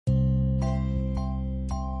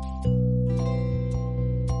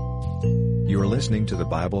listening to the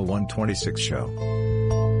Bible 126 show.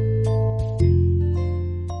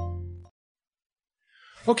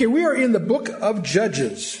 Okay, we are in the book of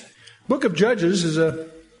Judges. Book of Judges is a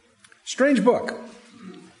strange book.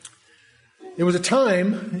 It was a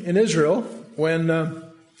time in Israel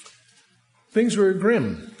when things were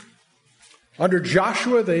grim. Under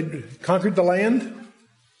Joshua, they'd conquered the land.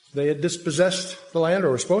 They had dispossessed the land, or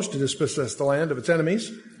were supposed to dispossess the land of its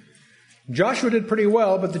enemies. Joshua did pretty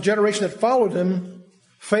well, but the generation that followed him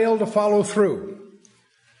failed to follow through.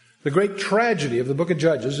 The great tragedy of the book of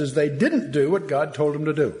Judges is they didn't do what God told them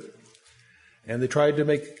to do. And they tried to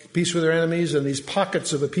make peace with their enemies, and these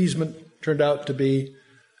pockets of appeasement turned out to be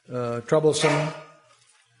troublesome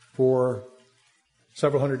for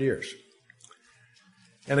several hundred years.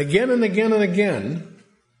 And again,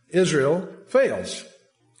 Israel fails.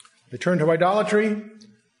 They turn to idolatry.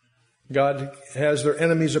 God has their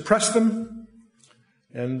enemies oppress them,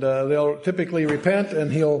 and they'll typically repent,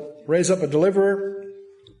 and he'll raise up a deliverer,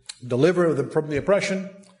 deliver them from the oppression.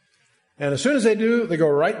 And as soon as they do, they go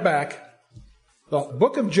right back. The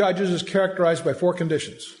book of Judges is characterized by 4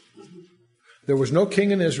 conditions. There was no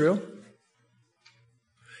king in Israel.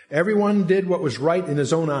 Everyone did what was right in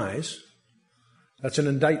his own eyes. That's an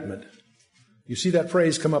indictment. You see that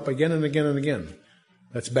phrase come up again and again and again.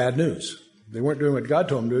 That's bad news. They weren't doing what God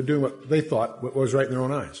told them to do, doing what they thought what was right in their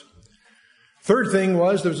own eyes. Third thing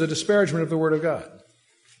was there was a disparagement of the Word of God.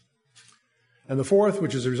 And the fourth,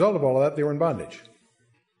 which is a result of all of that, they were in bondage.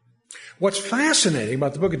 What's fascinating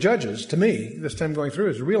about the book of Judges, to me, this time going through,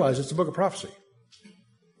 is to realize it's a book of prophecy.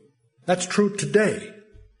 That's true today.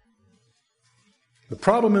 The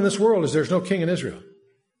problem in this world is there's no king in Israel.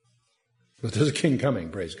 But there's a king coming,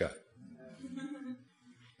 praise God.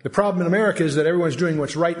 The problem in America is that everyone's doing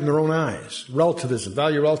what's right in their own eyes. Relativism,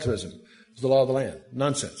 value relativism is the law of the land.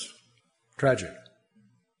 Nonsense. Tragic.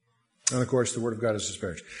 And of course, the Word of God is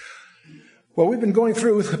disparaged. Well, we've been going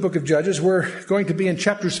through the book of Judges. We're going to be in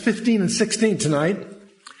chapters 15 and 16 tonight.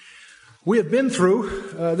 We have been through,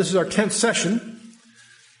 this is our 10th session.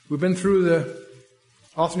 We've been through the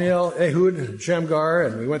Othniel, Ehud, Shamgar,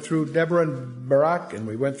 and we went through Deborah and Barak, and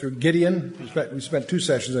we went through Gideon. We spent 2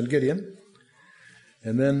 sessions on Gideon.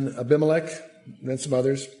 And then Abimelech, and then some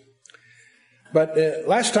others. But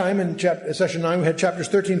last time in session 9, we had chapters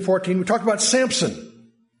 13 and 14. We talked about Samson,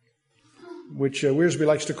 which Wiersbe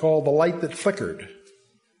likes to call the light that flickered.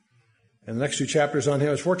 And the next 2 chapters on him,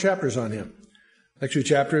 there's 4 chapters on him. The next 2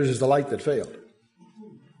 chapters is the light that failed.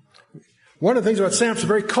 One of the things about Samson, a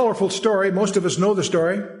very colorful story. Most of us know the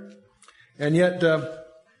story. And yet, the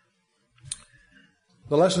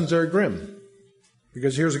lessons are grim.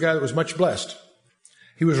 Because here's a guy that was much blessed.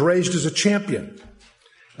 He was raised as a champion.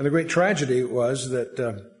 And the great tragedy was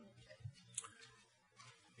that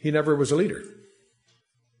he never was a leader.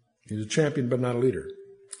 He was a champion, but not a leader.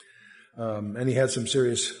 And he had some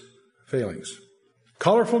serious failings.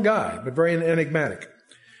 Colorful guy, but very enigmatic.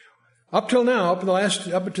 Up till now, up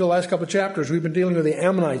until the last couple of chapters, we've been dealing with the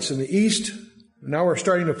Ammonites in the east. Now we're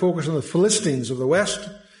starting to focus on the Philistines of the west.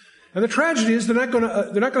 And the tragedy is they're not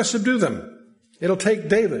going to subdue them. It'll take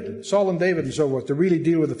David, Saul and David and so forth, to really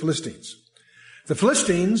deal with the Philistines. The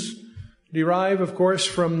Philistines derive, of course,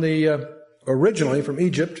 from originally from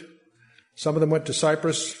Egypt. Some of them went to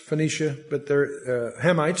Cyprus, Phoenicia, but they're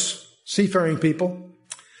Hamites, seafaring people.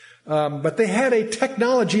 But they had a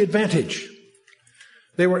technology advantage.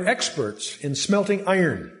 They were experts in smelting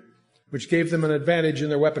iron, which gave them an advantage in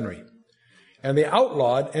their weaponry. And they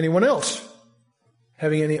outlawed anyone else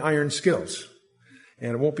having any iron skills.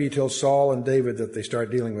 And it won't be till Saul and David that they start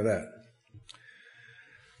dealing with that.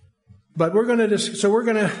 But we're going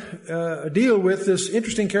to deal with this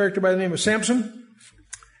interesting character by the name of Samson.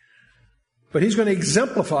 But he's going to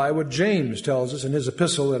exemplify what James tells us in his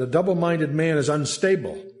epistle, that a double-minded man is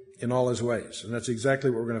unstable in all his ways. And that's exactly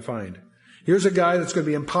what we're going to find. Here's a guy that's going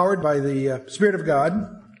to be empowered by the Spirit of God,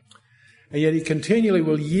 and yet he continually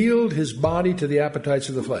will yield his body to the appetites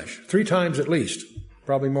of the flesh. 3 times at least,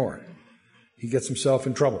 probably more. He gets himself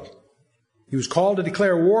in trouble. He was called to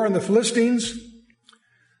declare war on the Philistines,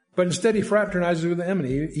 but instead he fraternizes with the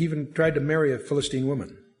enemy. He even tried to marry a Philistine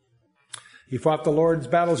woman. He fought the Lord's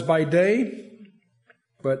battles by day,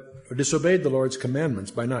 but disobeyed the Lord's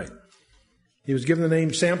commandments by night. He was given the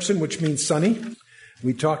name Samson, which means sunny.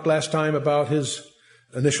 We talked last time about his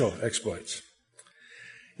initial exploits.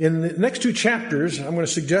 In the next 2 chapters, I'm going to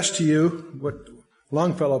suggest to you what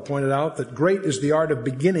Longfellow pointed out, that great is the art of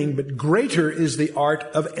beginning, but greater is the art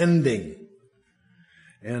of ending.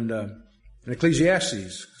 And in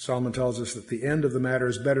Ecclesiastes, Solomon tells us that the end of the matter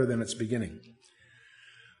is better than its beginning.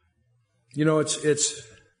 You know, it's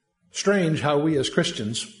strange how we as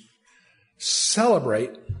Christians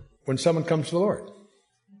celebrate when someone comes to the Lord.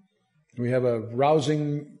 We have a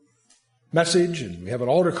rousing message, and we have an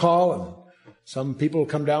altar call, and some people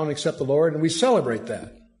come down and accept the Lord, and we celebrate that.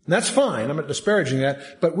 And that's fine. I'm not disparaging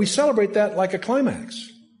that, but we celebrate that like a climax.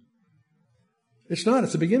 It's not.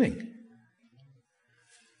 It's the beginning.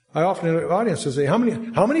 I often in the audience say, how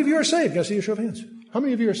many of you are saved? Can I see your show of hands? How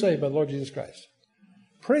many of you are saved by the Lord Jesus Christ?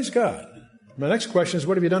 Praise God. My next question is,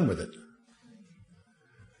 what have you done with it?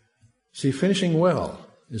 See, finishing well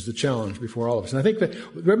is the challenge before all of us. And I think that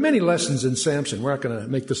there are many lessons in Samson. We're not going to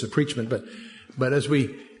make this a preachment, but as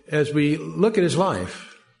we look at his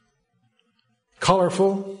life,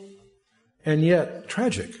 colorful and yet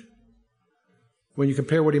tragic when you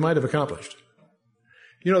compare what he might have accomplished.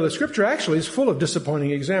 You know, the Scripture actually is full of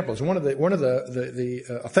disappointing examples. One of the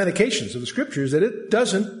authentications of the Scripture is that it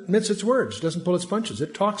doesn't mince its words, doesn't pull its punches.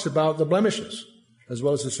 It talks about the blemishes as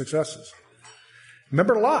well as the successes.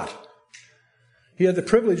 Remember Lot. He had the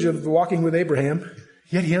privilege of walking with Abraham,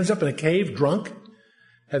 yet he ends up in a cave, drunk,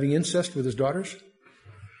 having incest with his daughters.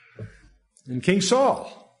 And King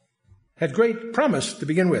Saul had great promise to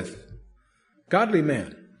begin with. Godly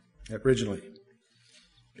man, originally.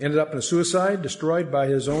 Ended up in a suicide, destroyed by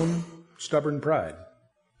his own stubborn pride.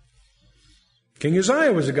 King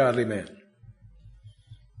Uzziah was a godly man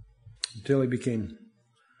until he became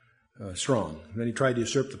strong. Then he tried to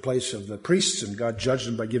usurp the place of the priests, and God judged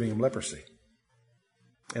him by giving him leprosy.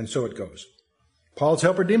 And so it goes. Paul's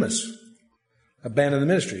helper Demas abandoned the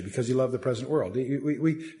ministry because he loved the present world.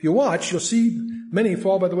 If you watch, you'll see many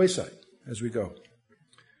fall by the wayside as we go.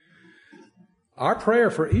 Our prayer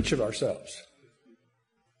for each of ourselves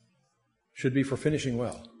should be for finishing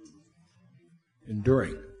well,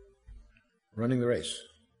 enduring, running the race.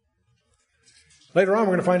 Later on,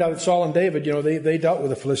 we're going to find out that Saul and David, they dealt with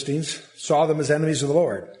the Philistines, saw them as enemies of the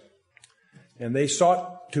Lord, and they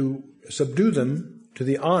sought to subdue them to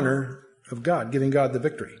the honor of God, giving God the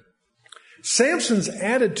victory. Samson's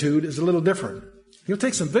attitude is a little different. He'll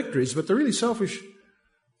take some victories, but they're really selfish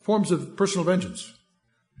forms of personal vengeance.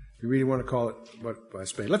 If you really want to call it by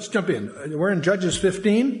Spain. Let's jump in. We're in Judges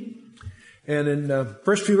 15. And in the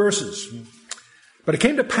first few verses, but it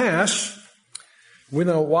came to pass,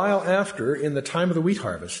 within a while after, in the time of the wheat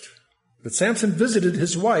harvest, that Samson visited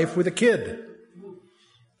his wife with a kid.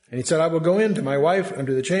 And he said, I will go in to my wife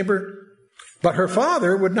under the chamber. But her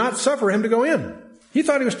father would not suffer him to go in. He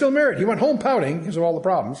thought he was still married. He went home pouting because of all the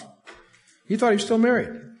problems. He thought he was still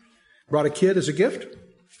married. Brought a kid as a gift.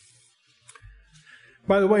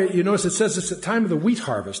 By the way, you notice it says it's the time of the wheat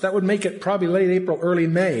harvest. That would make it probably late April, early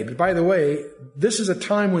May. But by the way, this is a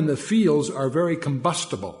time when the fields are very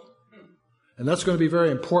combustible. And that's going to be very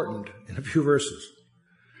important in a few verses.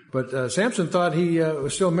 But Samson thought he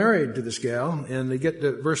was still married to this gal. And they get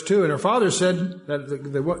to verse 2. And her father said,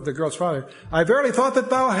 the girl's father, I verily thought that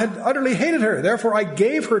thou had utterly hated her. Therefore I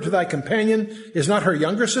gave her to thy companion. Is not her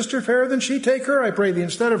younger sister fairer than she? Take her, I pray thee,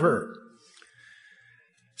 instead of her.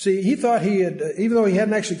 See, he thought he had, even though he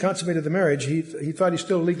hadn't actually consummated the marriage, he thought he's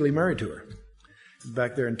still legally married to her.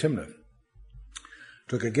 Back there in Timnah.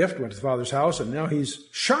 Took a gift, went to the father's house, and now he's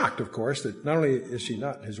shocked, of course, that not only is she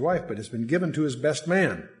not his wife, but it's been given to his best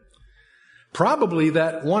man. Probably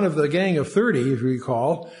that one of the gang of 30, if you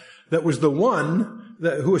recall, that was the one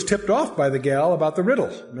who was tipped off by the gal about the riddle.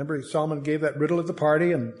 Remember, Solomon gave that riddle at the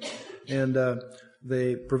party, and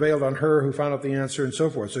they prevailed on her who found out the answer and so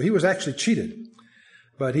forth. So he was actually cheated.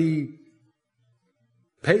 But he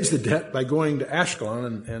pays the debt by going to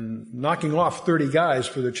Ashkelon and knocking off 30 guys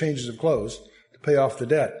for their changes of clothes to pay off the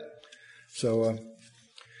debt. So,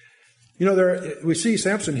 we see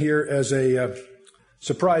Samson here as a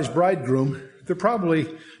surprise bridegroom.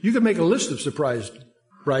 You could make a list of surprised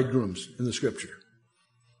bridegrooms in the Scripture.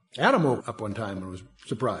 Adam woke up one time and was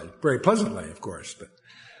surprised, very pleasantly, of course. But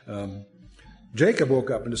Jacob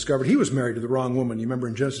woke up and discovered he was married to the wrong woman. You remember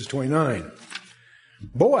in Genesis 29.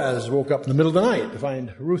 Boaz woke up in the middle of the night to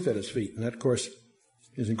find Ruth at his feet. And that, of course,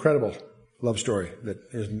 is an incredible love story that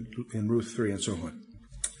is in Ruth 3 and so on.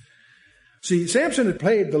 See, Samson had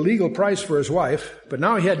paid the legal price for his wife, but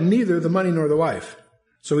now he had neither the money nor the wife.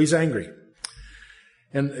 So he's angry.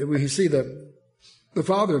 And we see the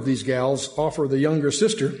father of these gals offer the younger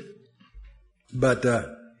sister, but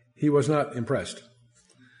he was not impressed.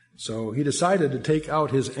 So he decided to take out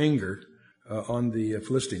his anger on the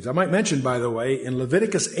Philistines. I might mention, by the way, in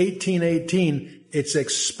Leviticus 18:18, it's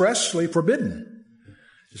expressly forbidden.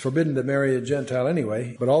 It's forbidden to marry a Gentile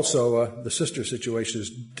anyway, but also the sister situation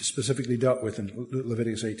is specifically dealt with in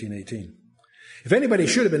Leviticus 18:18. If anybody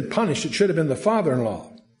should have been punished, it should have been the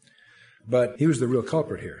father-in-law. But he was the real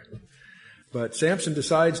culprit here. But Samson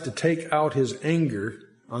decides to take out his anger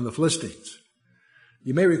on the Philistines.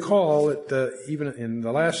 You may recall that even in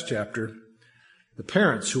the last chapter, the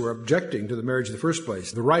parents who were objecting to the marriage in the first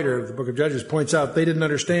place, the writer of the book of Judges points out they didn't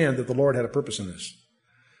understand that the Lord had a purpose in this.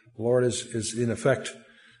 The Lord is in effect,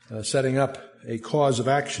 setting up a cause of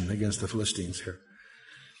action against the Philistines here.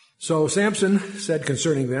 So Samson said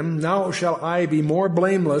concerning them, "Now shall I be more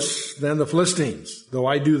blameless than the Philistines, though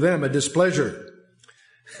I do them a displeasure."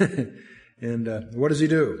 And what does he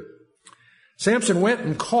do? Samson went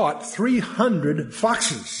and caught 300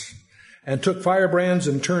 foxes and took firebrands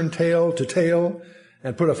and turned tail to tail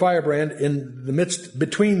and put a firebrand in the midst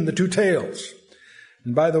between the two tails.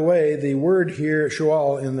 And by the way, the word here,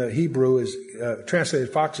 shoal, in the Hebrew is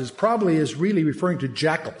translated foxes, probably is really referring to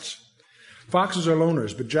jackals. Foxes are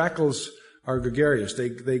loners, but jackals are gregarious.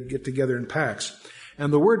 They get together in packs.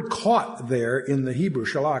 And the word caught there in the Hebrew,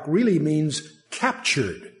 shalak, really means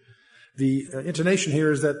captured. The intonation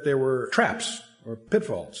here is that there were traps or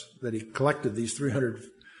pitfalls that he collected these 300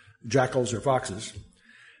 jackals or foxes,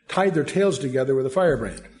 tied their tails together with a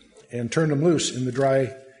firebrand, and turned them loose in the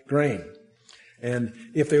dry grain. And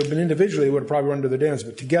if they had been individually, they would have probably run to their dens,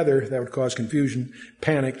 but together that would cause confusion,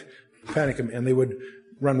 panic them, and they would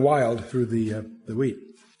run wild through the wheat.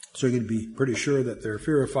 So you could be pretty sure that their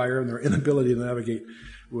fear of fire and their inability to navigate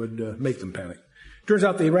would make them panic. Turns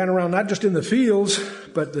out they ran around not just in the fields,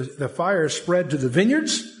 but the fire spread to the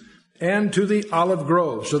vineyards and to the olive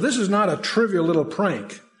groves. So this is not a trivial little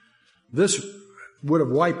prank. This would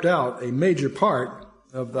have wiped out a major part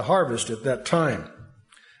of the harvest at that time.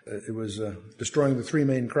 It was destroying the three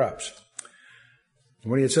main crops.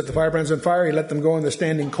 When he had set the firebrands on fire, he let them go in the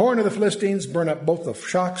standing corn of the Philistines, burn up both the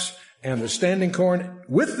shocks and the standing corn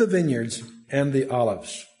with the vineyards and the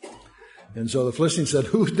olives. And so the Philistines said,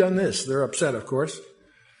 "Who's done this?" They're upset, of course.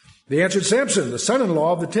 They answered, "Samson, the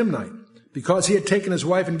son-in-law of the Timnite, because he had taken his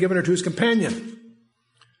wife and given her to his companion."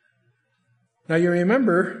 Now you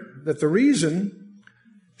remember that the reason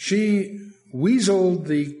she weaseled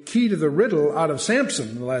the key to the riddle out of Samson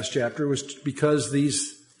in the last chapter was because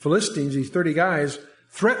these Philistines, these 30 guys,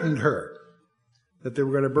 threatened her, that they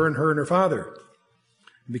were going to burn her and her father.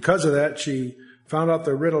 Because of that, she found out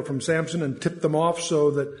the riddle from Samson and tipped them off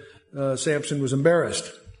so that Samson was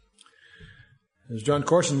embarrassed. As John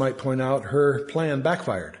Corson might point out, her plan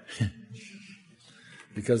backfired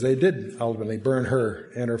because they did ultimately burn her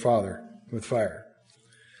and her father with fire.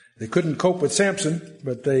 They couldn't cope with Samson,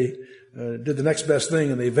 but they did the next best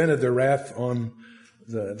thing, and they vented their wrath on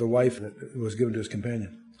the wife that was given to his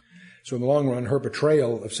companion. So in the long run, her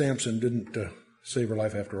betrayal of Samson didn't save her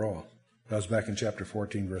life after all. That was back in chapter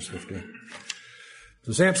 14, verse 15.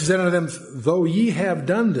 So Samson said unto them, "Though ye have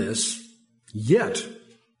done this, yet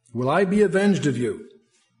will I be avenged of you,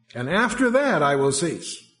 and after that I will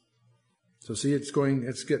cease." So see, it's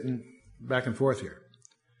getting back and forth here.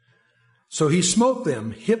 So he smote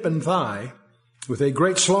them hip and thigh with a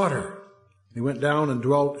great slaughter. He went down and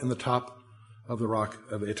dwelt in the top of the rock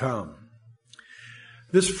of Etam.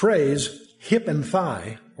 This phrase, hip and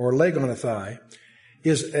thigh, or leg on a thigh,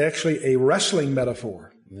 is actually a wrestling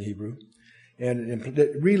metaphor in the Hebrew. And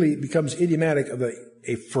it really becomes idiomatic of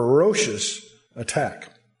a ferocious attack.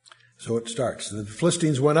 So it starts. The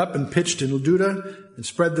Philistines went up and pitched in Judah and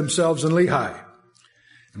spread themselves in Lehi.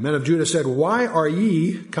 The men of Judah said, "Why are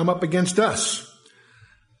ye come up against us?"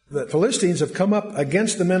 The Philistines have come up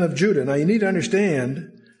against the men of Judah. Now you need to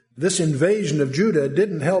understand, this invasion of Judah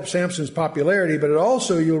didn't help Samson's popularity, but it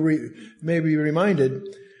also, may be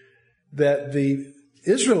reminded, that the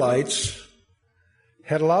Israelites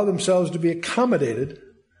had allowed themselves to be accommodated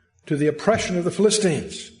to the oppression of the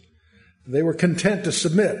Philistines. They were content to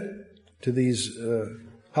submit to these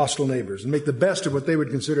hostile neighbors and make the best of what they would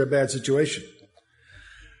consider a bad situation.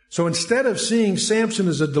 So instead of seeing Samson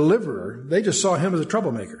as a deliverer, they just saw him as a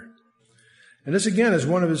troublemaker. And this again is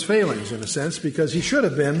one of his failings in a sense, because he should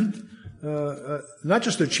have been not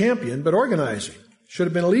just their champion, but organizing. Should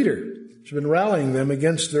have been a leader. Should have been rallying them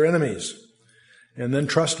against their enemies. And then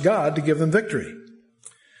trust God to give them victory.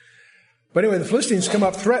 But anyway, the Philistines come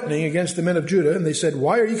up threatening against the men of Judah, and they said,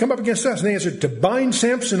 "Why are you come up against us?" And they answered, "To bind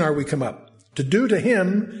Samson are we come up, to do to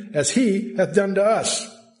him as he hath done to us."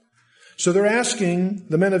 So they're asking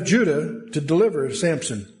the men of Judah to deliver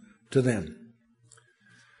Samson to them.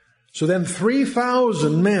 So then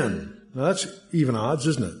 3,000 men, now that's even odds,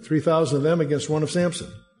 isn't it? 3,000 of them against one of Samson.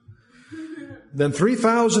 Then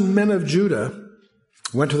 3,000 men of Judah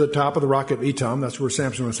went to the top of the rock of Etam. That's where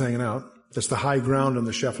Samson was hanging out. That's the high ground in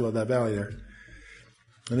the Shephelah of that valley there.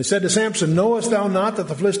 And they said to Samson, "Knowest thou not that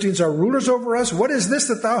the Philistines are rulers over us? What is this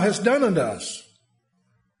that thou hast done unto us?"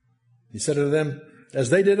 He said unto them,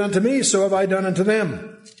 "As they did unto me, so have I done unto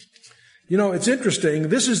them." You know, it's interesting.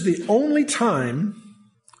 This is the only time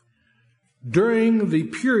during the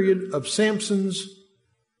period of Samson's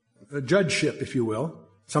judgeship, if you will,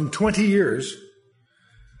 some 20 years,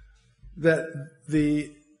 that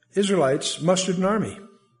the Israelites mustered an army.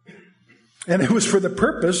 And it was for the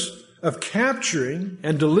purpose of capturing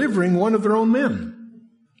and delivering one of their own men.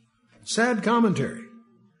 Sad commentary.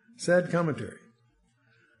 Sad commentary.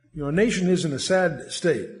 You know, a nation is in a sad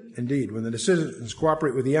state, indeed, when the citizens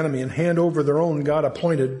cooperate with the enemy and hand over their own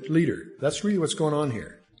God-appointed leader. That's really what's going on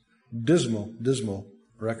here. Dismal, dismal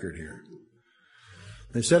record here.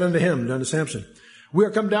 They said unto him, unto Samson, we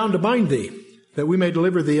are come down to bind thee, that we may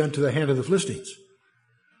deliver thee unto the hand of the Philistines.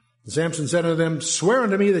 And Samson said unto them, swear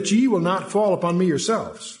unto me that ye will not fall upon me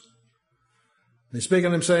yourselves. They spake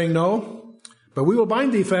unto him, saying, no, but we will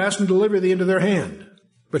bind thee fast and deliver thee into their hand.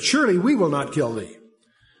 But surely we will not kill thee.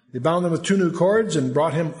 They bound them with 2 new cords and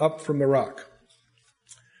brought him up from the rock.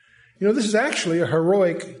 You know, this is actually a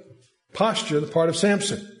heroic posture on the part of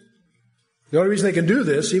Samson. The only reason they can do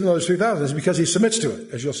this, even though there's 3,000, is because he submits to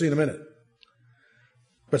it, as you'll see in a minute.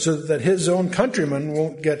 But so that his own countrymen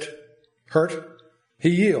won't get hurt, he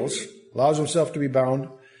yields, allows himself to be bound.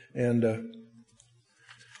 And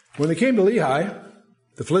when they came to Lehi,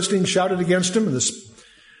 the Philistines shouted against him. And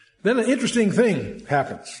then an interesting thing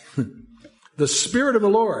happens. The Spirit of the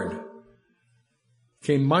Lord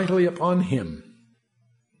came mightily upon him.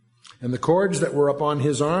 And the cords that were upon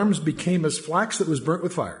his arms became as flax that was burnt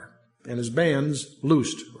with fire. And his bands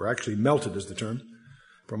loosed, or actually melted is the term,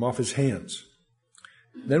 from off his hands.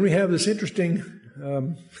 Then we have this interesting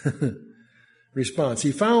response.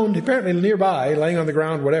 He found, apparently nearby, laying on the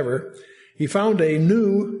ground, whatever, he found a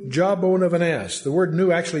new jawbone of an ass. The word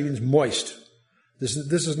new actually means moist. This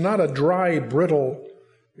is not a dry, brittle,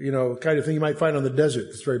 kind of thing you might find on the desert.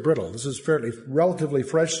 It's very brittle. This is relatively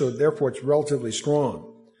fresh, so therefore it's relatively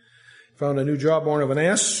strong. He found a new jawbone of an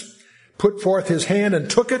ass, put forth his hand and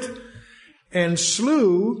took it, and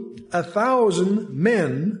slew 1,000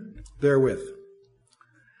 men therewith.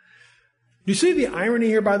 You see the irony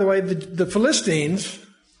here, by the way? The Philistines,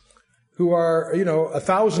 who are,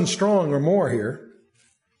 1,000 strong or more here,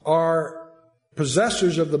 are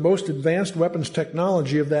possessors of the most advanced weapons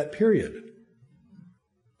technology of that period.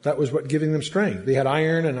 That was what giving them strength. They had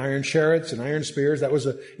iron and iron chariots and iron spears. That was,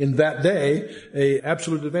 in that day, a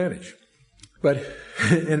absolute advantage. But,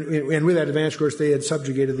 and with that advantage, of course, they had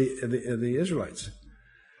subjugated the Israelites.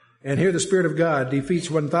 And here the Spirit of God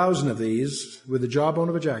defeats 1,000 of these with the jawbone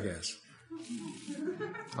of a jackass.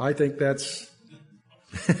 I think that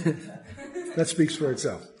speaks for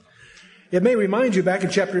itself. It may remind you back in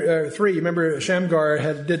chapter 3, you remember Shamgar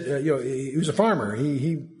he was a farmer.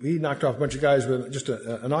 He knocked off a bunch of guys with just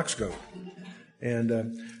an ox goad.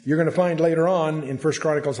 And you're going to find later on in 1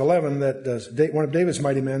 Chronicles 11 that one of David's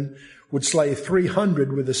mighty men would slay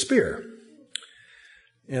 300 with a spear.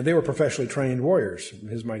 And they were professionally trained warriors,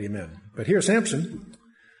 his mighty men. But here Samson,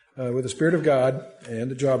 with the Spirit of God and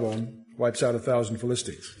the jawbone, wipes out 1,000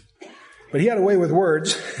 Philistines. But he had a way with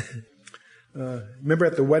words. Remember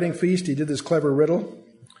at the wedding feast, he did this clever riddle.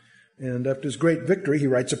 And after his great victory, he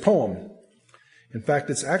writes a poem. In fact,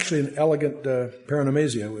 it's actually an elegant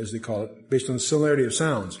paronomasia, as they call it, based on the similarity of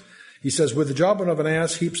sounds. He says, with the jawbone of an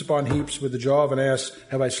ass, heaps upon heaps, with the jaw of an ass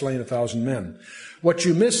have I slain 1,000 men. What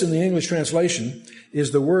you miss in the English translation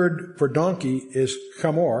is the word for donkey is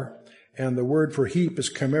chamor, and the word for heap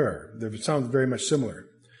is chimer. They sound very much similar.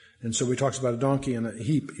 And so he talks about a donkey and a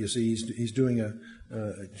heap. You see, he's doing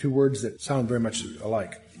two words that sound very much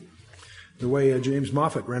alike. The way James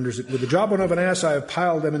Moffat renders it, with the jawbone of an ass I have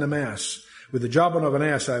piled them in a mass. With the jawbone of an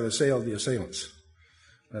ass I have assailed the assailants.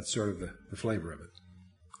 That's sort of the flavor of it.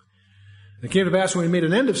 And it came to pass when he made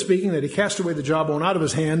an end of speaking that he cast away the jawbone out of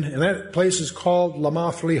his hand, and that place is called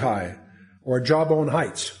Lamath Lehi, or Jawbone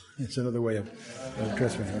Heights. It's another way of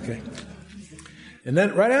translating, okay? And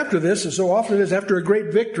then right after this, as so often it is, after a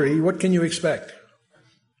great victory, what can you expect?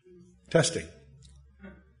 Testing.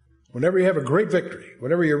 Whenever you have a great victory,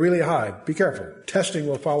 whenever you're really high, be careful. Testing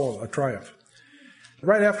will follow a triumph.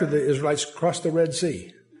 Right after the Israelites crossed the Red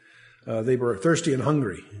Sea, they were thirsty and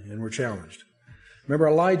hungry and were challenged. Remember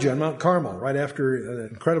Elijah on Mount Carmel, right after an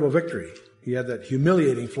incredible victory. He had that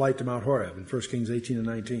humiliating flight to Mount Horeb in 1 Kings 18 and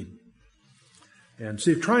 19. And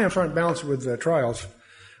see, if triumphs aren't balanced with trials,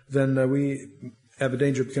 then we have a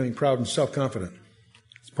danger of becoming proud and self-confident.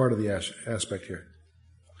 It's part of the aspect here.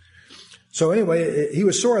 So anyway, he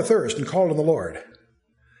was sore athirst and called on the Lord.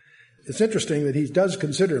 It's interesting that he does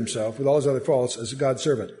consider himself, with all his other faults, as a God's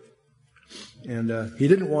servant. And he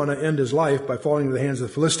didn't want to end his life by falling into the hands of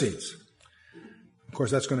the Philistines. Of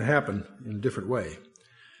course, that's going to happen in a different way.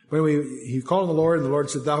 But anyway, he called on the Lord, and the Lord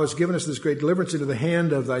said, Thou hast given us this great deliverance into the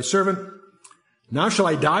hand of thy servant. Now shall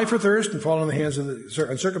I die for thirst and fall in the hands of the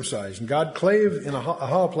uncircumcised? And God clave in a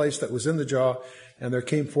hollow place that was in the jaw, and there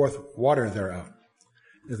came forth water thereout.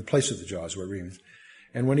 The place of the jaw is what it means.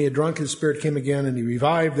 And when he had drunk, his spirit came again, and he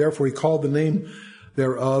revived. Therefore he called the name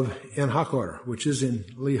thereof En-Hakkore, which is in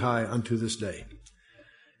Lehi unto this day.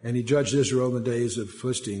 And he judged Israel in the days of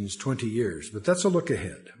Philistines 20 years. But that's a look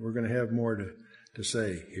ahead. We're going to have more to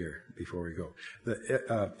say here before we go.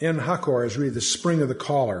 The En-Hakkore is really the spring of the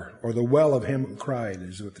caller, or the well of him who cried,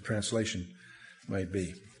 is what the translation might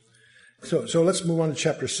be. So let's move on to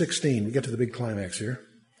chapter 16. We get to the big climax here.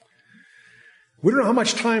 We don't know how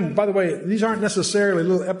much time, by the way, these aren't necessarily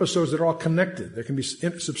little episodes that are all connected. There can be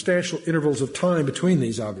substantial intervals of time between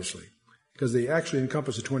these, obviously, because they actually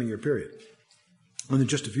encompass a 20-year period. And then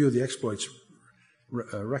just a few of the exploits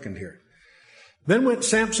reckoned here. Then went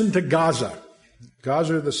Samson to Gaza.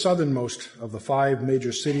 Gaza, the southernmost of the 5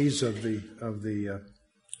 major cities of the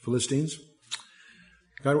Philistines.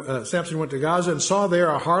 Samson went to Gaza and saw there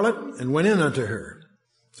a harlot and went in unto her.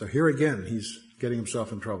 So here again, he's getting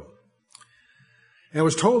himself in trouble. And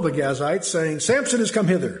was told the Gazites, saying, Samson is come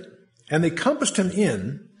hither. And they compassed him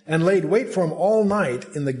in and laid wait for him all night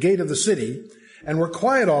in the gate of the city, and were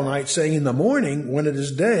quiet all night, saying, in the morning, when it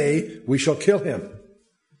is day, we shall kill him.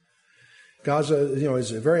 Gaza,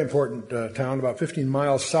 is a very important town, about 15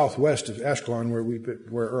 miles southwest of Ashkelon, where we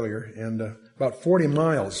were earlier, and about 40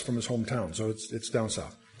 miles from his hometown, so it's down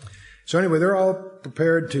south. So anyway, they're all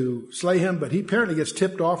prepared to slay him, but he apparently gets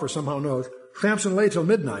tipped off or somehow knows. Samson lay till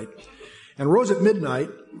midnight, and rose at midnight.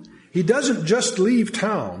 He doesn't just leave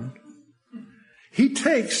town. He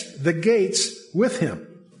takes the gates with him,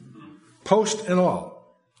 post and all.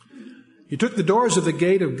 He took the doors of the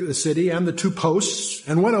gate of the city and the 2 posts,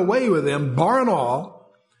 and went away with them, bar and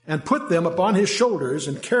all, and put them upon his shoulders,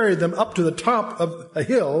 and carried them up to the top of a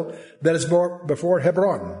hill that is before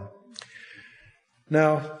Hebron.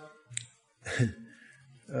 Now,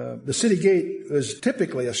 the city gate was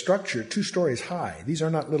typically a structure 2 stories high. These are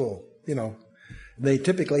not little, they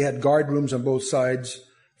typically had guard rooms on both sides,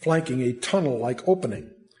 flanking a tunnel-like opening.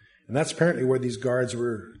 And that's apparently where these guards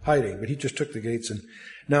were hiding, but he just took the gates.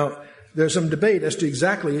 Now, there's some debate as to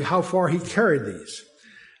exactly how far he carried these.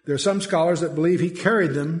 There are some scholars that believe he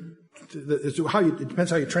carried them, it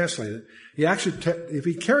depends how you translate it. He actually, if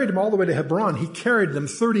he carried them all the way to Hebron, he carried them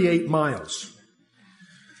 38 miles.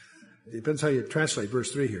 It depends how you translate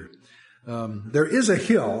verse 3 here. There is a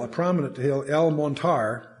hill, a prominent hill, El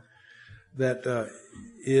Montar, that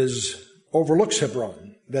overlooks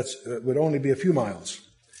Hebron. Would only be a few miles.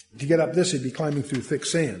 To get up this, he'd be climbing through thick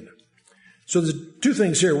sand. So there's 2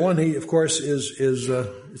 things here. One, he, of course,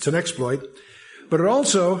 it's an exploit. But it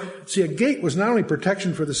also, a gate was not only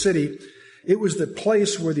protection for the city, it was the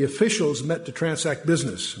place where the officials met to transact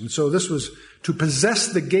business. And so this was to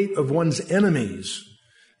possess the gate of one's enemies,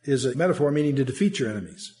 is a metaphor meaning to defeat your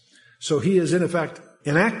enemies. So he is, in effect,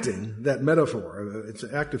 enacting that metaphor. It's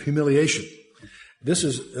an act of humiliation. This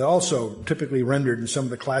is also typically rendered in some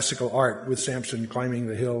of the classical art with Samson climbing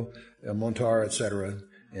the hill, Montar, etc.,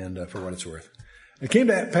 and for what it's worth. It came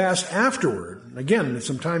to pass afterward, again,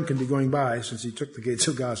 some time can be going by since he took the gates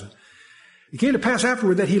of Gaza. It came to pass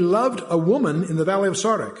afterward that he loved a woman in the valley of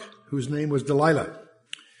Sorek, whose name was Delilah.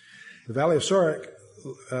 The valley of Sorek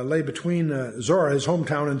lay between Zorah, his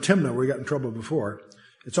hometown, and Timnah, where he got in trouble before.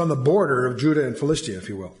 It's on the border of Judah and Philistia, if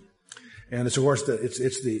you will. And it's, of course,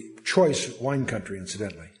 it's the choice wine country,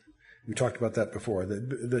 incidentally. We talked about that before.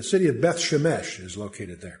 The city of Beth Shemesh is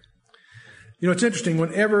located there. It's interesting.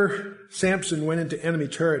 Whenever Samson went into enemy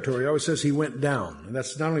territory, it always says he went down. And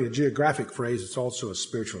that's not only a geographic phrase, it's also a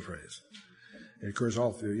spiritual phrase. It occurs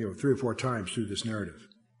all through, 3 or 4 times through this narrative.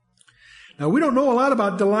 Now, we don't know a lot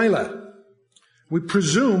about Delilah. We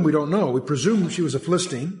don't know. We presume she was a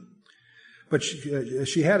Philistine. But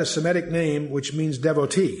she had a Semitic name which means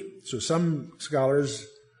devotee. So some scholars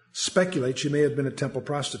speculate she may have been a temple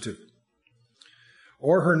prostitute.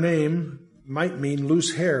 Or her name might mean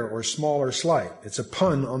loose hair or small or slight. It's a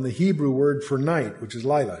pun on the Hebrew word for night, which is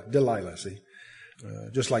Delilah, see?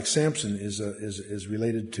 Just like Samson is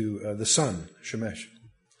related to the sun, Shemesh.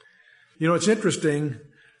 It's interesting.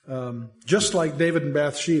 Just like David and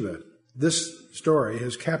Bathsheba, this story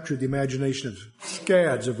has captured the imagination of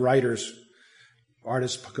scads of writers,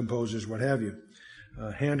 artists, composers, what have you.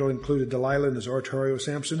 Handel included Delilah in his oratorio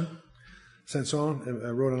Samson. Sanson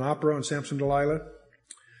wrote an opera on Samson Delilah.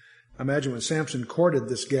 I imagine when Samson courted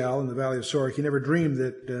this gal in the Valley of Sorek, he never dreamed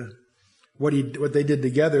that what they did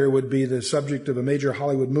together would be the subject of a major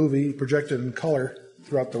Hollywood movie projected in color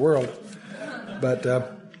throughout the world. But I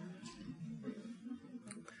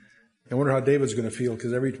wonder how David's going to feel,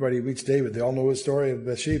 because everybody meets David. They all know his story of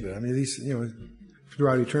Bathsheba. I mean,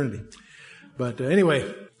 throughout eternity. But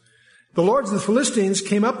anyway, the lords of the Philistines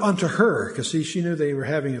came up unto her, because see, she knew they were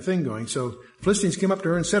having a thing going. So Philistines came up to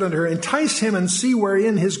her and said unto her, entice him and see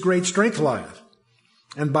wherein his great strength lieth,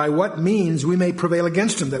 and by what means we may prevail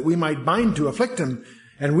against him, that we might bind to afflict him.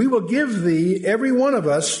 And we will give thee, every one of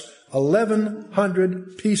us,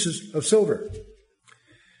 1,100 pieces of silver.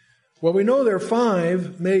 Well, we know there are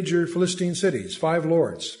 5 major Philistine cities, 5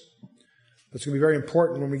 lords. That's going to be very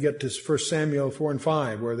important when we get to 1 Samuel 4 and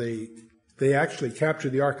 5, where they actually capture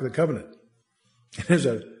the Ark of the Covenant. It is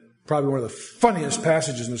probably one of the funniest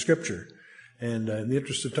passages in the Scripture. And in the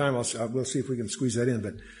interest of time, we'll see if we can squeeze that in,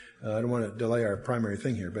 but I don't want to delay our primary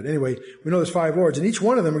thing here. But anyway, we know there's 5 lords, and each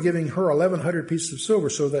one of them are giving her 1,100 pieces of silver,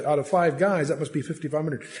 so that out of 5 guys, that must be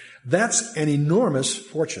 5,500. That's an enormous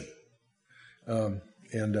fortune. We'll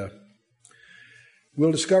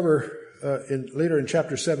discover later in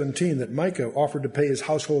chapter 17 that Micah offered to pay his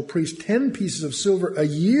household priest 10 pieces of silver a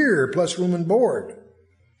year plus room and board.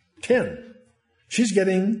 10. She's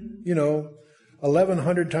getting,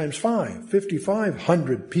 1,100 times 5,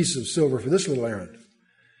 5,500 pieces of silver for this little errand.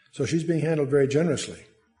 So she's being handled very generously.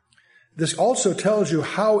 This also tells you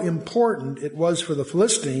how important it was for the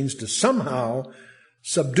Philistines to somehow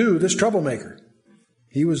subdue this troublemaker.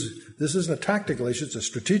 This isn't a tactical issue, it's a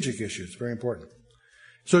strategic issue. It's very important.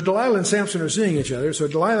 So Delilah and Samson are seeing each other. So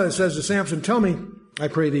Delilah says to Samson, tell me, I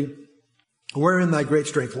pray thee, wherein thy great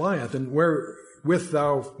strength lieth, and wherewith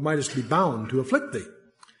thou mightest be bound to afflict thee.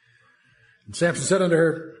 And Samson said unto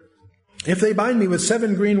her, if they bind me with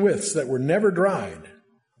 7 green withs that were never dried,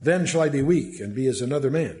 then shall I be weak and be as another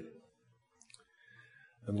man.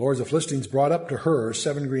 And the lords of the Philistines brought up to her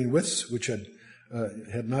 7 green withs, which had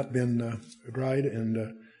not been dried,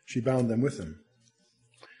 and she bound them with them.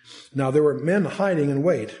 Now there were men hiding in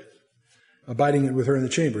wait, abiding with her in the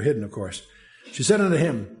chamber, hidden, of course. She said unto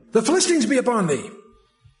him, the Philistines be upon thee.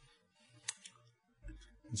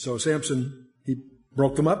 And so Samson, he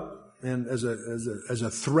broke them up, and as a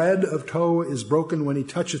thread of tow is broken when he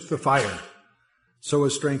toucheth the fire, so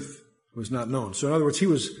his strength was not known. So in other words, he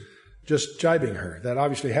was just jibing her. That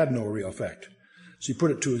obviously had no real effect. So he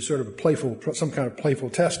put it to a sort of some kind of playful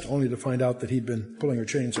test, only to find out that he'd been pulling her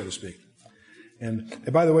chain, so to speak. And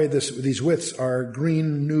by the way, these withs are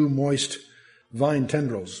green, new, moist vine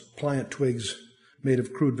tendrils, pliant twigs made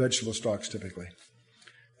of crude vegetable stalks, typically.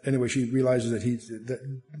 Anyway, she realizes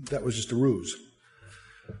that was just a ruse.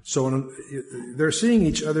 So they're seeing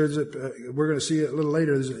each other. We're going to see it a little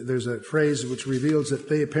later. There's a phrase which reveals that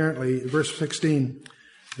they apparently, verse 16,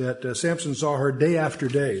 that Samson saw her day after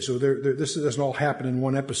day. So this doesn't all happen in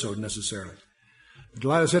one episode necessarily.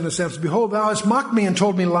 Delilah said unto Samson, behold, thou hast mocked me and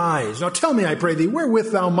told me lies. Now tell me, I pray thee,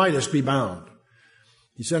 wherewith thou mightest be bound.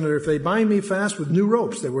 He said unto her, if they bind me fast with new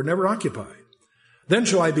ropes that were never occupied, then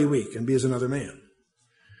shall I be weak and be as another man.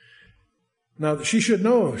 Now, she should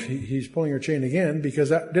know he's pulling her chain again, because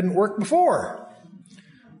that didn't work before.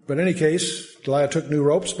 But in any case, Delilah took new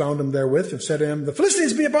ropes, bound him therewith, and said to him, the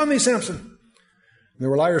Philistines be upon thee, Samson. And there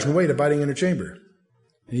were liars in wait abiding in her chamber.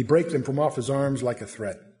 And he brake them from off his arms like a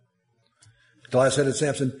thread. Delilah said to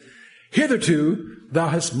Samson, hitherto thou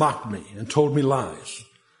hast mocked me and told me lies.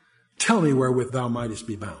 Tell me wherewith thou mightest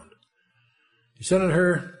be bound. He said unto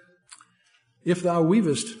her, if thou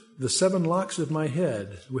weavest the 7 locks of my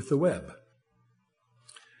head with the web.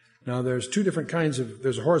 Now, there's 2 different kinds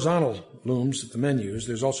there's horizontal looms that the men use.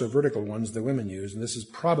 There's also vertical ones the women use, and this is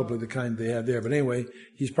probably the kind they had there. But anyway,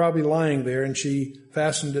 he's probably lying there, and she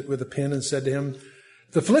fastened it with a pin and said to him,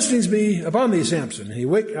 the Philistines be upon thee, Samson. And he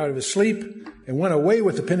waked out of his sleep and went away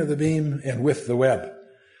with the pin of the beam and with the web.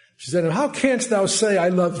 She said, how canst thou say I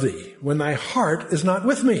love thee when thy heart is not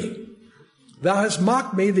with me? Thou hast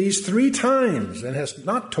mocked me these 3 times and hast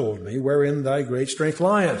not told me wherein thy great strength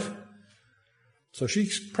lieth. So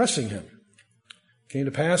she's pressing him. It came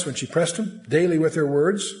to pass when she pressed him daily with her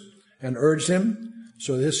words and urged him,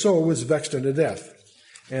 so that his soul was vexed unto death.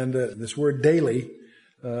 And this word daily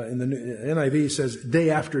in the NIV says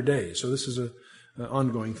day after day. So this is an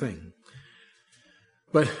ongoing thing.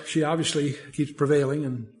 But she obviously keeps prevailing,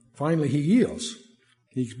 and finally he yields.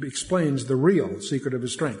 He explains the real secret of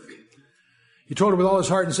his strength. He told her with all his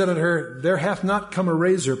heart and said unto her, there hath not come a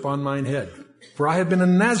razor upon mine head, for I have been a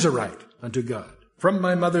Nazarite unto God from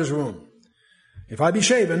my mother's womb. If I be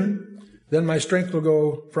shaven, then my strength will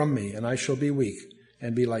go from me, and I shall be weak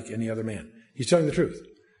and be like any other man. He's telling the truth.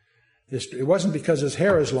 It wasn't because his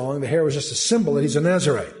hair is long. The hair was just a symbol that he's a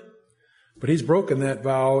Nazarite. But he's broken that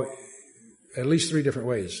vow at least 3 different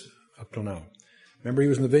ways up till now. Remember, he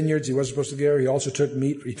was in the vineyards. He wasn't supposed to go. He also took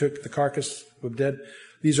meat. He took the carcass of dead.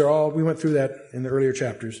 These are all, we went through that in the earlier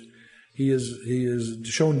chapters. he is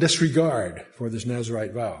shown disregard for this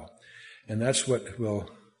Nazirite vow. And that's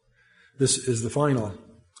this is the final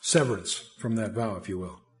severance from that vow, if you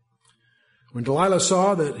will. When Delilah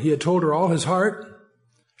saw that he had told her all his heart,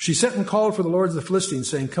 she sent and called for the lords of the Philistines,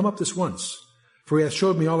 saying, "Come up this once, for he hath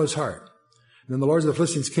showed me all his heart." And then the lords of the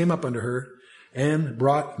Philistines came up unto her and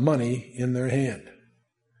brought money in their hand.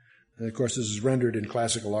 And of course, this is rendered in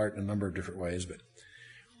classical art in a number of different ways, but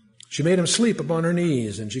she made him sleep upon her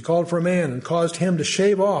knees, and she called for a man and caused him to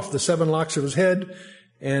shave off the 7 locks of his head,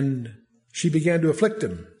 and she began to afflict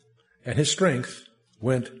him, and his strength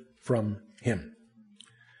went from him.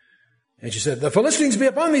 And she said, "The Philistines be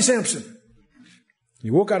upon thee, Samson." He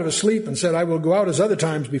woke out of his sleep and said, "I will go out as other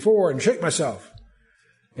times before and shake myself."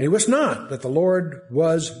 And he wist not that the Lord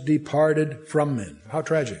was departed from men. How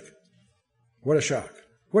tragic. What a shock.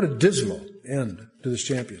 What a dismal end to this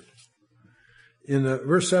champion. In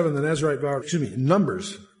verse 7, the Nazirite vow, in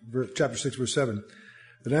Numbers, chapter 6, verse 7,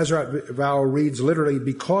 the Nazirite vow reads literally,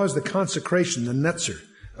 "Because the consecration, the netzer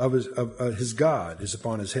of his God is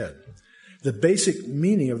upon his head." The basic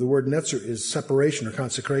meaning of the word netzer is separation or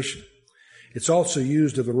consecration. It's also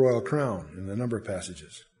used of the royal crown in a number of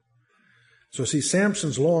passages. So see,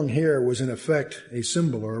 Samson's long hair was in effect a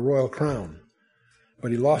symbol or a royal crown,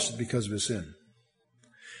 but he lost it because of his sin.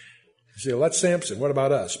 You say, well, that's Samson. What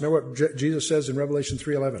about us? Remember what Jesus says in Revelation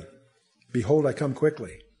 3:11? "Behold, I come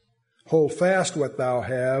quickly. Hold fast what thou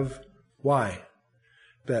have." Why?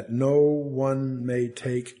 "That no one may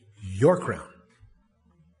take your crown."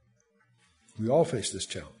 We all face this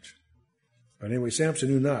challenge. But anyway, Samson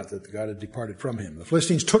knew not that God had departed from him. The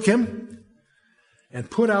Philistines took him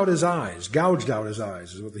and put out his eyes, gouged out his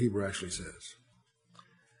eyes, is what the Hebrew actually says,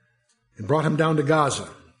 and brought him down to Gaza,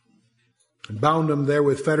 and bound him there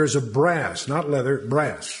with fetters of brass, not leather,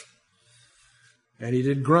 brass. And he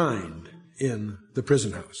did grind in the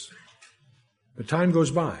prison house. But time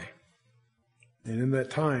goes by, and in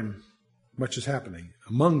that time, much is happening.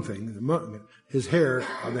 Among things, his hair,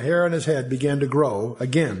 the hair on his head began to grow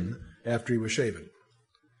again after he was shaven.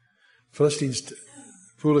 Philistines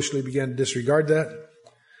foolishly began to disregard that.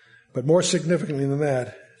 But more significantly than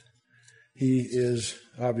that, he is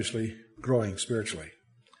obviously growing spiritually.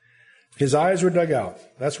 His eyes were dug out.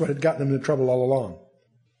 That's what had gotten him into trouble all along.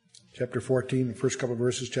 Chapter 14, the first couple of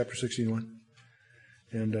verses, chapter 16:1.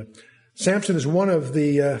 And Samson is one of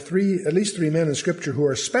the at least three men in Scripture who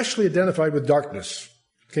are especially identified with darkness.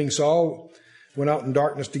 King Saul went out in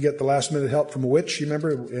darkness to get the last-minute help from a witch, you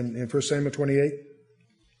remember, in 1 Samuel 28.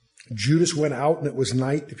 Judas went out and it was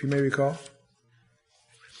night, if you may recall.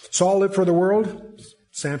 Saul lived for the world.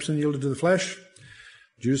 Samson yielded to the flesh.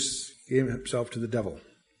 Judas gave himself to the devil.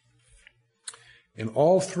 And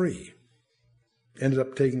all three ended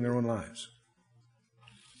up taking their own lives.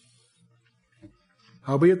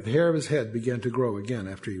 Howbeit the hair of his head began to grow again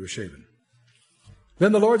after he was shaven.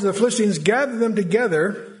 Then the lords of the Philistines gathered them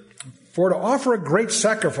together for to offer a great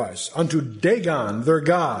sacrifice unto Dagon, their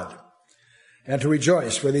god, and to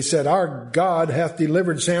rejoice. For they said, "Our God hath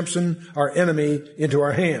delivered Samson, our enemy, into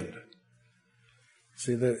our hand."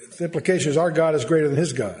 See, the implication is our God is greater than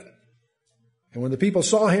his God. And when the people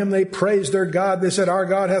saw him, they praised their God. They said, "Our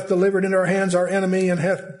God hath delivered into our hands our enemy, and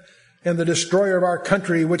the destroyer of our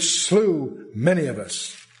country, which slew many of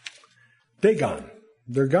us." Dagon.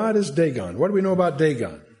 Their God is Dagon. What do we know about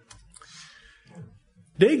Dagon?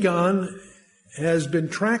 Dagon has been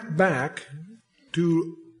tracked back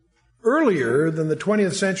to earlier than the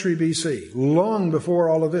 20th century BC, long before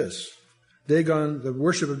all of this. Dagon, the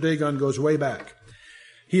worship of Dagon goes way back.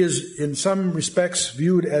 He is, in some respects,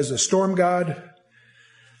 viewed as a storm god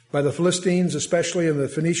by the Philistines, especially, and the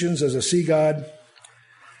Phoenicians as a sea god.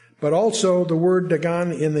 But also, the word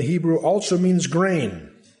Dagon in the Hebrew also means grain,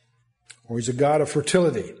 or he's a god of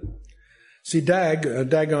fertility. See, Dagon,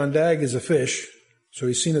 Dag is a fish, so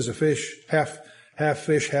he's seen as a fish, half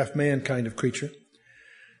fish, half man kind of creature.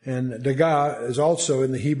 And Dagah is also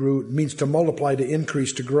in the Hebrew, it means to multiply, to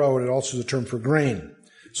increase, to grow, and it also is a term for grain.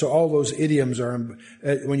 So all those idioms are,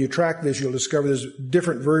 when you track this, you'll discover there's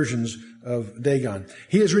different versions of Dagon.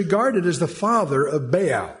 He is regarded as the father of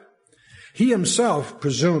Baal. He himself,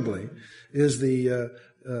 presumably, is the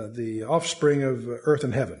offspring of earth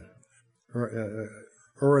and heaven,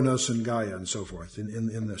 Uranus and Gaia and so forth,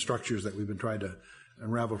 in the structures that we've been trying to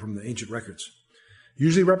unravel from the ancient records.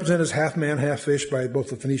 Usually represented as half man, half fish by both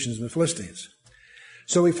the Phoenicians and the Philistines.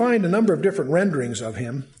 So we find a number of different renderings of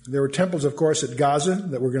him. There were temples, of course, at Gaza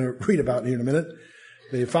that we're going to read about here in a minute.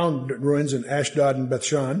 They found ruins in Ashdod and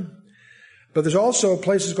Bethshan. But there's also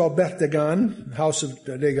places called Beth Dagon, house of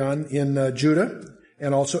Dagon, in Judah,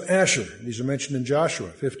 and also Asher. These are mentioned in Joshua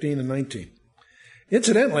 15 and 19.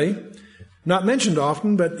 Incidentally, not mentioned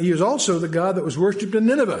often, but he is also the God that was worshipped in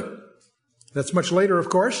Nineveh. That's much later, of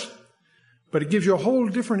course, but it gives you a whole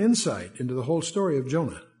different insight into the whole story of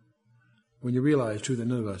Jonah when you realize who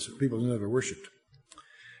the people of Nineveh worshipped.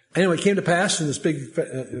 Anyway, it came to pass in this big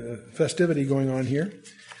festivity going on here,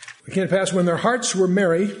 it came to pass when their hearts were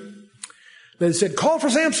merry, they said, call for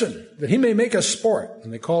Samson, that he may make us sport.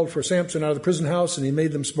 And they called for Samson out of the prison house, and he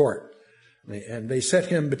made them sport. And they set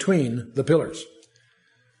him between the pillars.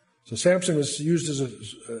 So Samson was used as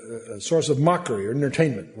a source of mockery or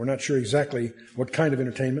entertainment. We're not sure exactly what kind of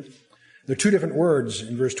entertainment. There are two different words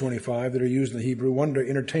in verse 25 that are used in the Hebrew, one to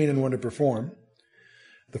entertain and one to perform.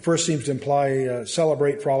 The first seems to imply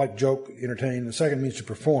celebrate, frolic, joke, entertain. The second means to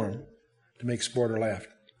perform, to make sport or laugh.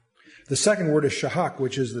 The second word is shahak,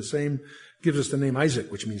 which is the same, gives us the name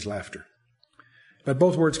Isaac, which means laughter. But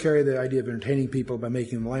both words carry the idea of entertaining people by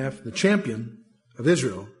making them laugh. The champion of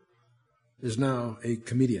Israel is now a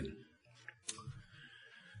comedian.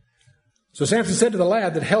 So Samson said to the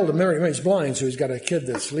lad that held him, he's blind, so he's got a kid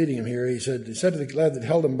that's leading him here. He said to the lad that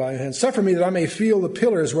held him by the hand, suffer me that I may feel the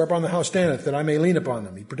pillars whereupon the house standeth, that I may lean upon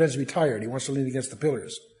them. He pretends to be tired. He wants to lean against the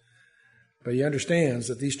pillars. But he understands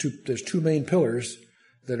that there's two main pillars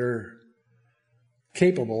that are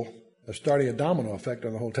capable of starting a domino effect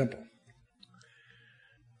on the whole temple.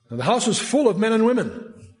 Now the house was full of men and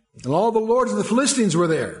women, and all the lords of the Philistines were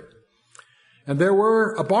there. And there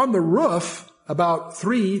were upon the roof about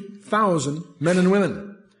 3,000 men and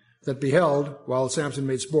women that beheld while Samson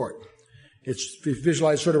made sport. It's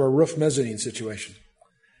visualized sort of a roof mezzanine situation.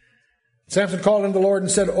 Samson called unto the Lord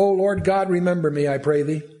and said, O Lord God, remember me, I pray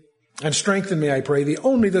thee, and strengthen me, I pray thee,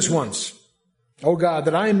 only this once, O God,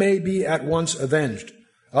 that I may be at once avenged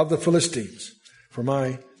of the Philistines for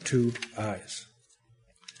my 2 eyes.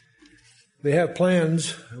 They have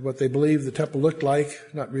plans of what they believe the temple looked like,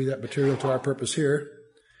 not really that material to our purpose here.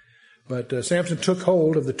 But Samson took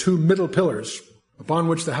hold of the 2 middle pillars upon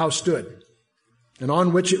which the house stood, and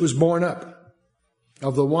on which it was borne up,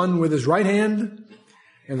 of the one with his right hand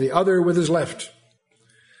and the other with his left.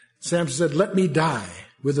 Samson said, let me die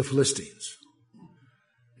with the Philistines.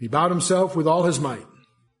 He bowed himself with all his might.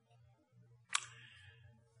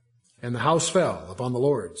 And the house fell upon the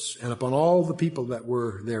lords and upon all the people that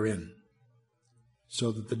were therein,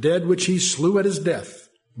 so that the dead which he slew at his death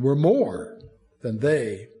were more than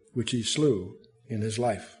they which he slew in his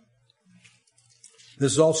life.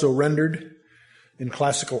 This is also rendered in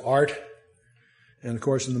classical art, and of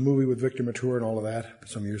course in the movie with Victor Mature and all of that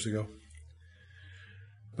some years ago.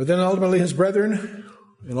 But then ultimately his brethren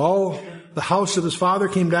and all the house of his father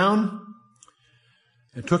came down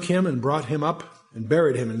and took him and brought him up and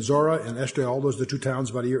buried him in Zorah and Eshtaol. Those are the 2 towns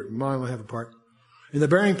about a mile and a half apart, in the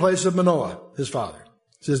burying place of Manoah, his father.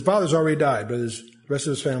 So his father's already died, but the rest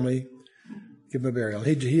of his family give him a burial.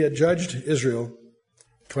 He had judged Israel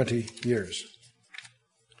 20 years.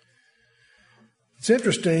 It's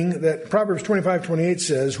interesting that Proverbs 25:28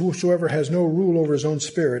 says, whosoever has no rule over his own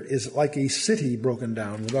spirit is like a city broken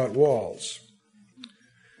down without walls.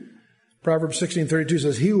 Proverbs 16:32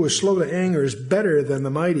 says, he who is slow to anger is better than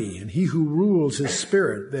the mighty, and he who rules his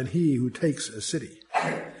spirit than he who takes a city.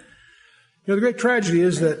 The great tragedy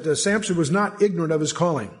is that Samson was not ignorant of his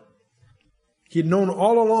calling. He had known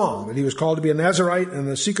all along that he was called to be a Nazirite, and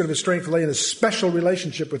the secret of his strength lay in his special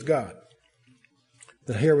relationship with God.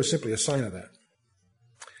 The hair was simply a sign of that.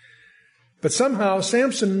 But somehow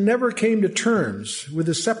Samson never came to terms with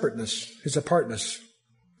his separateness, his apartness.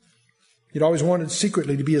 He'd always wanted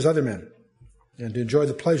secretly to be as other men and to enjoy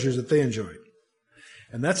the pleasures that they enjoyed.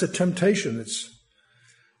 And that's a temptation that's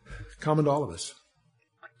common to all of us.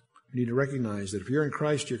 You need to recognize that if you're in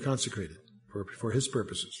Christ, you're consecrated for his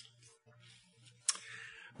purposes.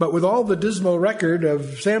 But with all the dismal record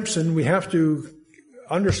of Samson, we have to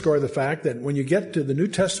underscore the fact that when you get to the New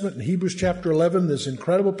Testament in Hebrews chapter 11, this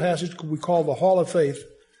incredible passage we call the Hall of Faith,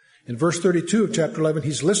 in verse 32 of chapter 11,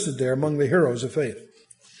 he's listed there among the heroes of faith.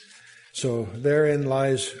 So therein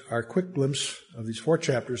lies our quick glimpse of these 4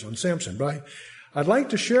 chapters on Samson. But I'd like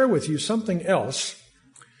to share with you something else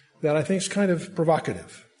that I think is kind of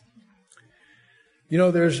provocative.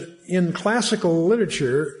 There's, in classical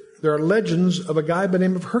literature, there are legends of a guy by the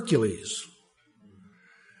name of Hercules.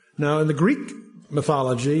 Now, in the Greek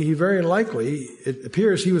mythology, he very likely, it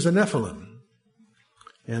appears he was a Nephilim.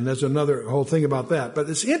 And there's another whole thing about that. But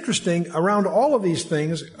it's interesting, around all of these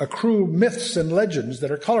things accrue myths and legends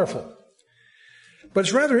that are colorful. But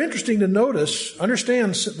it's rather interesting to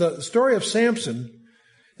understand the story of Samson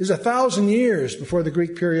is 1,000 years before the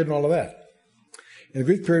Greek period and all of that. In the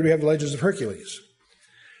Greek period, we have the legends of Hercules.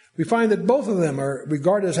 We find that both of them are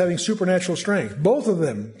regarded as having supernatural strength. Both of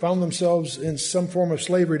them found themselves in some form of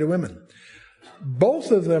slavery to women.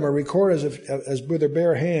 Both of them are recorded as with their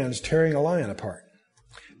bare hands tearing a lion apart.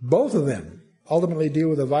 Both of them ultimately deal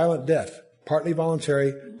with a violent death, partly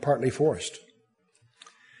voluntary, partly forced.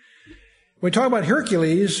 When we talk about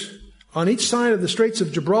Hercules, on each side of the Straits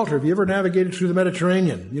of Gibraltar, have you ever navigated through the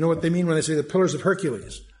Mediterranean? You know what they mean when they say the Pillars of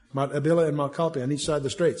Hercules? Mount Abila and Mount Calpe on each side of the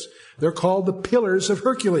straits. They're called the Pillars of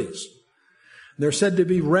Hercules. They're said to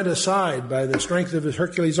be rent aside by the strength of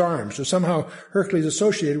Hercules' arms. So somehow Hercules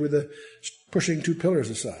associated with the pushing two pillars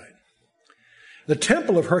aside. The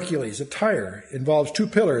Temple of Hercules at Tyre involves two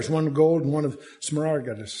pillars, one of gold and one of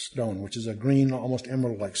smaragda stone, which is a green, almost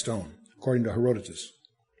emerald-like stone, according to Herodotus.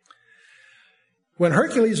 When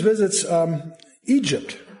Hercules visits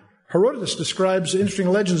Egypt, Herodotus describes interesting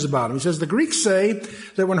legends about him. He says, the Greeks say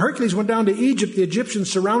that when Hercules went down to Egypt, the Egyptians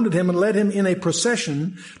surrounded him and led him in a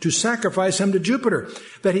procession to sacrifice him to Jupiter.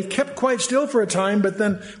 That he kept quite still for a time, but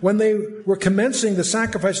then when they were commencing the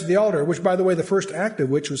sacrifice at the altar, which, by the way, the first act of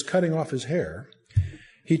which was cutting off his hair,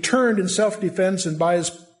 he turned in self-defense and by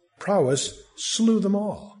his prowess slew them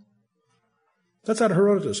all. That's out of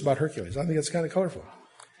Herodotus about Hercules. I think it's kind of colorful.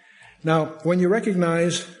 Now, when you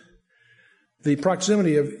recognize the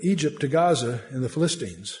proximity of Egypt to Gaza and the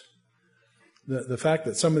Philistines, the fact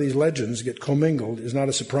that some of these legends get commingled is not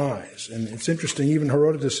a surprise. And it's interesting, even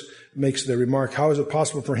Herodotus makes the remark, how is it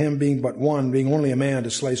possible for him, being but one, being only a man,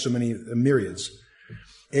 to slay so many myriads?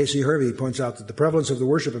 A.C. Hervey points out that the prevalence of the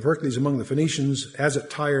worship of Hercules among the Phoenicians, as at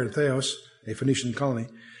Tyre and Theos, a Phoenician colony,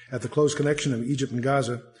 at the close connection of Egypt and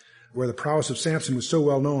Gaza, where the prowess of Samson was so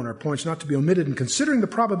well known, are points not to be omitted in considering the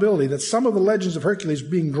probability that some of the legends of Hercules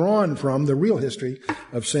being drawn from the real history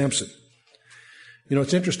of Samson. You know,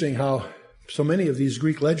 it's interesting how so many of these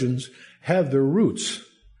Greek legends have their roots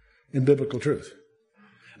in biblical truth.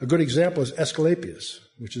 A good example is Aesculapius,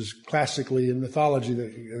 which is classically in mythology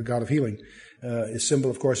the god of healing. His symbol,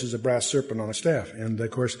 of course, is a brass serpent on a staff. And, of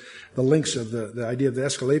course, the links of the idea of the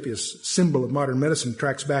Aesculapius symbol of modern medicine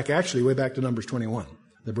tracks back actually way back to Numbers 21.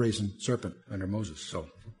 The brazen serpent under Moses.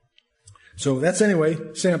 So that's anyway,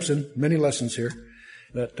 Samson, many lessons here.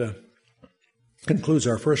 That concludes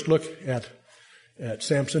our first look at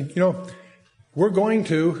Samson. You know, we're going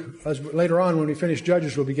to, later on when we finish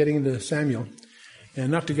Judges, we'll be getting into Samuel.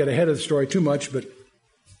 And not to get ahead of the story too much, but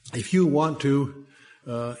if you want to,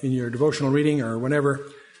 in your devotional reading or whenever,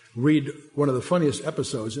 read one of the funniest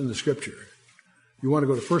episodes in the Scripture, you want to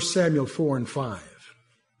go to 1 Samuel 4 and 5.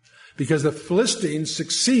 Because the Philistines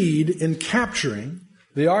succeed in capturing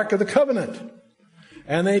the Ark of the Covenant.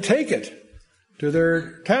 And they take it to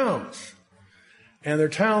their towns. And their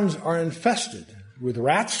towns are infested with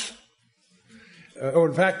rats.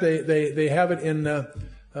 In fact, they have it in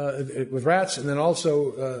with rats. And then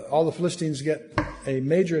also all the Philistines get a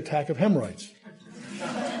major attack of hemorrhoids.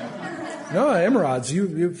 No, hemorrhoids.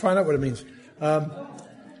 You find out what it means.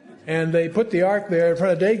 And they put the ark there in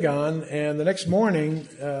front of Dagon, and the next morning,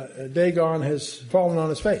 Dagon has fallen on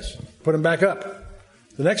his face. Put him back up.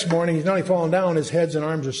 The next morning, he's not only fallen down, his heads and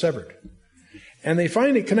arms are severed. And they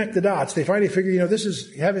finally connect the dots. They finally figure, this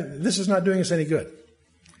is not doing us any good.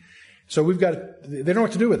 So they don't know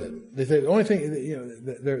what to do with it. The only thing,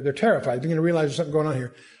 they're terrified. They're going to realize there's something going on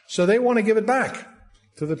here. So they want to give it back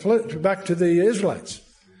to the Israelites.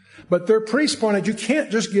 But their priests pointed, you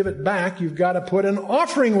can't just give it back. You've got to put an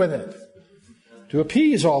offering with it to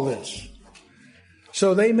appease all this.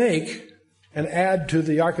 So they make and add to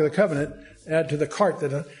the Ark of the Covenant, add to the cart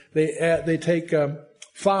that they take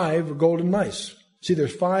 5 golden mice. See,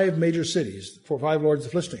 there's 5 major cities, 5 lords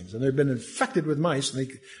of the Philistines, and they've been infected with mice, and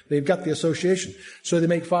they've got the association. So they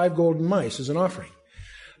make 5 golden mice as an offering.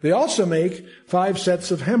 They also make 5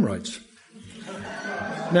 sets of hemorrhoids.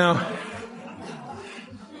 Now,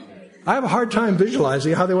 I have a hard time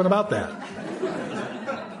visualizing how they went about that.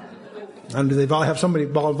 And do they have somebody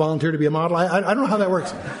volunteer to be a model? I don't know how that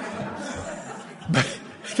works. But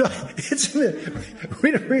it's in it.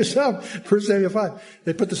 Read it for yourself. 1 Samuel 5.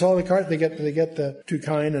 They put this all in the cart. They get the 2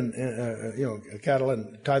 kine and cattle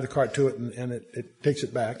and tie the cart to it, and it takes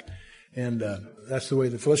it back. And that's the way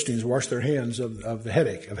the Philistines wash their hands of the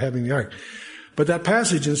headache of having the ark. But that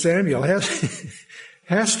passage in Samuel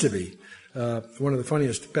has to be one of the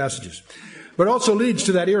funniest passages. But it also leads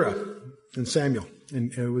to that era in Samuel,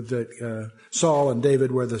 with Saul and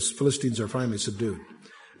David, where the Philistines are finally subdued.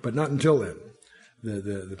 But not until then.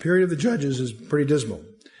 The period of the Judges is pretty dismal.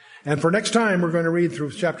 And for next time, we're going to read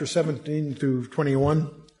through chapter 17 through 21,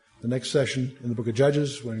 the next session in the book of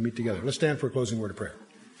Judges, when we meet together. Let's stand for a closing word of prayer.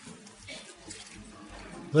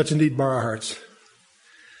 Let's indeed bow our hearts.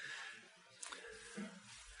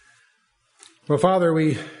 Well, Father,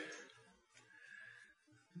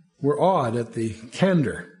 we're awed at the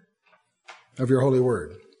candor of your holy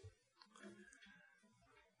word.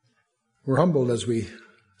 We're humbled as we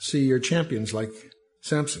see your champions like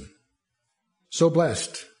Samson, so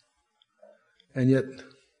blessed, and yet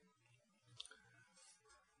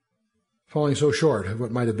falling so short of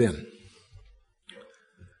what might have been.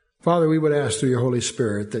 Father, we would ask through your Holy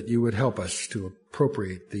Spirit that you would help us to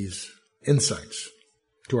appropriate these insights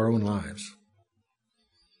to our own lives.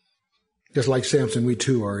 Just like Samson, we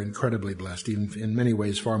too are incredibly blessed, even in many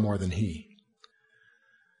ways far more than he,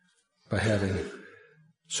 by having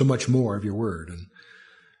so much more of your word and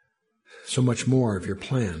so much more of your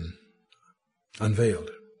plan unveiled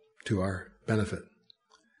to our benefit.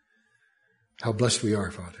 How blessed we are,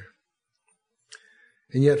 Father.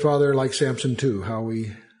 And yet, Father, like Samson too, how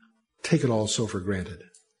we take it all so for granted.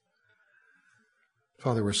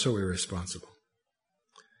 Father, we're so irresponsible.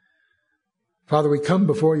 Father, we come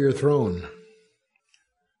before your throne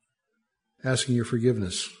asking your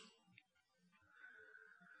forgiveness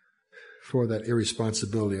for that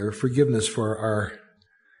irresponsibility, or forgiveness for our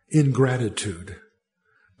ingratitude,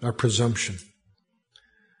 our presumption,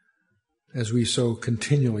 as we so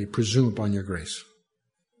continually presume upon your grace.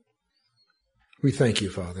 We thank you,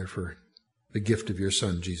 Father, for the gift of your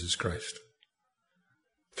Son, Jesus Christ,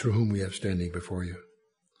 through whom we have standing before you.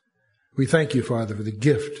 We thank you, Father, for the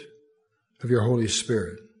gift of your Holy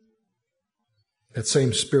Spirit. That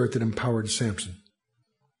same Spirit that empowered Samson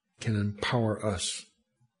can empower us,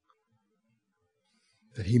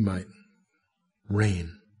 that he might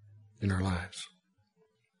reign in our lives.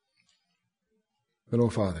 But, oh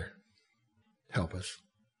Father, help us,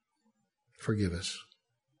 forgive us,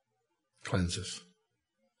 cleanse us.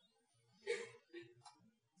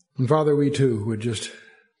 And Father, we too would just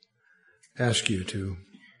ask you to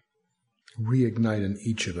reignite in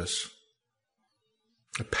each of us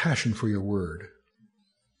a passion for your word.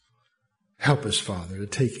 Help us, Father, to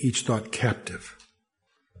take each thought captive,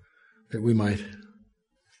 that we might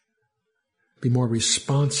be more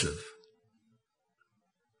responsive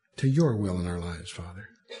to your will in our lives, Father.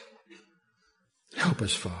 Help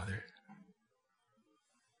us, Father,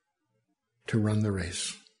 to run the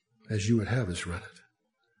race as you would have us run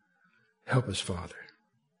it. Help us, Father,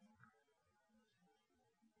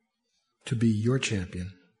 to be your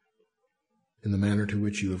champion in the manner to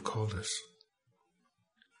which you have called us.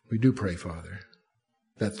 We do pray, Father,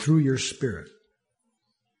 that through your Spirit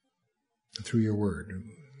and through your word,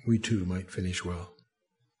 we too might finish well.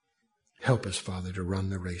 Help us, Father, to run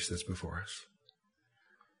the race that's before us.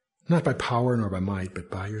 Not by power nor by might,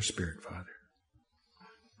 but by your Spirit, Father.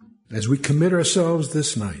 As we commit ourselves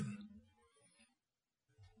this night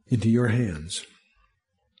into your hands,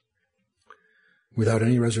 without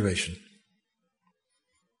any reservation,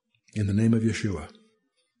 in the name of Yeshua,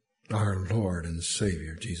 our Lord and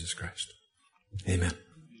Savior, Jesus Christ. Amen.